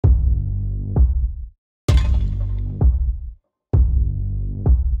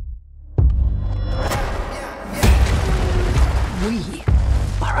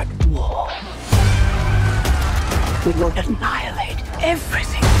We will annihilate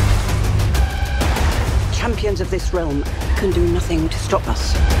everything. Champions of this realm can do nothing to stop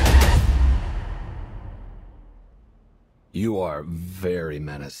us. You are very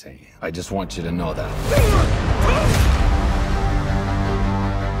menacing. I just want you to know that.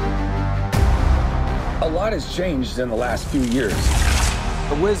 A lot has changed in the last few years.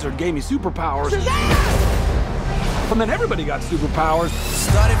 The wizard gave me superpowers. And then everybody got superpowers.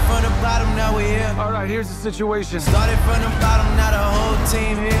 Started from the bottom, now we're here. All right, here's the situation. Started from the bottom, now the whole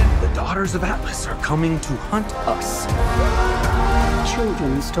team here. The daughters of Atlas are coming to hunt us.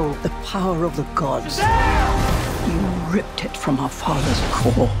 Children stole the power of the gods. You ripped it from our father's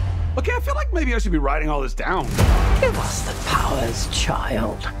core. Okay, I feel like maybe I should be writing all this down. Give us the powers,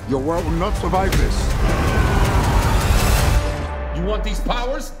 child. Your world will not survive this. You want these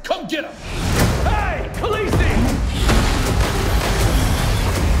powers? Come get them! Hey, Khaleesi!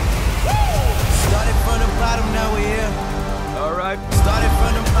 Started from the bottom, now we're here. All right. Started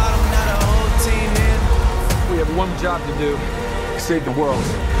from the bottom, now the whole team here. We have one job to do. Save the world.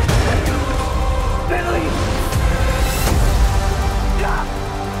 Billy!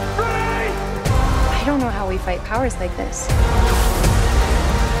 I don't know how we fight powers like this.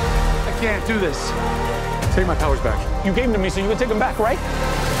 I can't do this. Take my powers back. You gave them to me so you would take them back, right?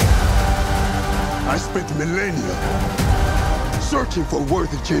 I spent millennia searching for a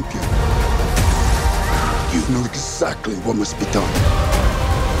worthy champion. You know exactly what must be done.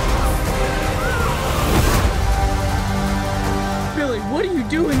 Billy, what are you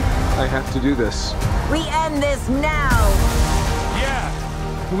doing? I have to do this. We end this now. Yeah,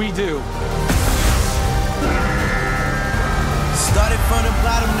 we do. Started from the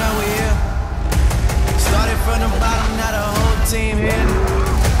bottom,